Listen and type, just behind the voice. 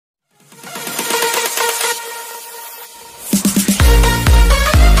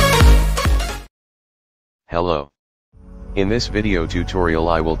Hello. In this video tutorial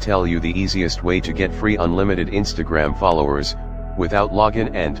I will tell you the easiest way to get free unlimited Instagram followers, without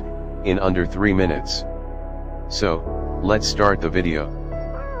login and, in under 3 minutes. So, let's start the video.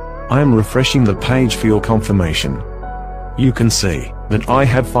 I am refreshing the page for your confirmation. You can see that I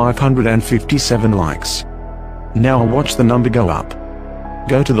have 557 likes. Now watch the number go up.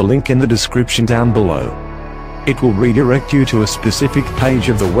 Go to the link in the description down below. It will redirect you to a specific page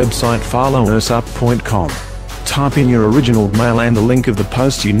of the website followusup.com. Type in your original mail and the link of the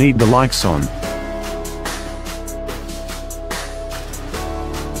post you need the likes on.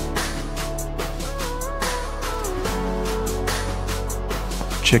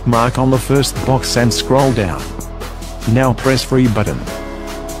 Check mark on the first box and scroll down. Now press free button.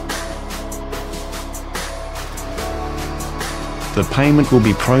 The payment will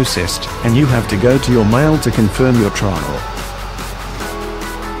be processed, and you have to go to your mail to confirm your trial.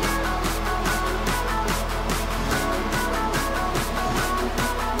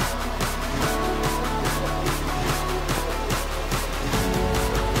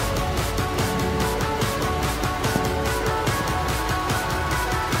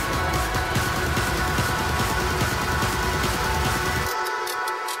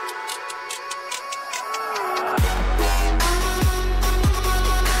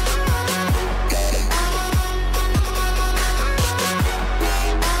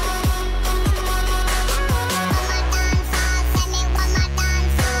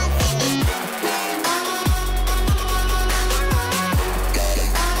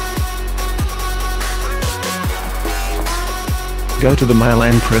 Go to the mail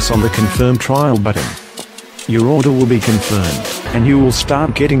and press on the confirm trial button. Your order will be confirmed, and you will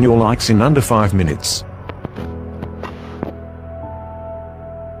start getting your likes in under 5 minutes.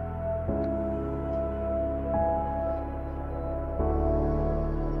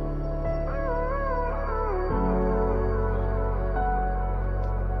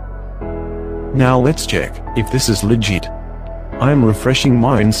 Now let's check if this is legit. I am refreshing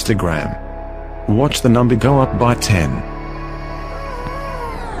my Instagram. Watch the number go up by 10.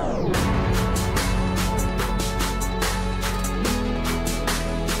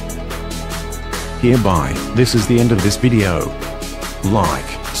 Hereby, this is the end of this video.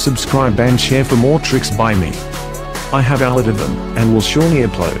 Like, subscribe and share for more tricks by me. I have a lot of them, and will surely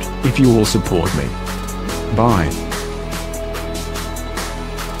upload, if you will support me. Bye.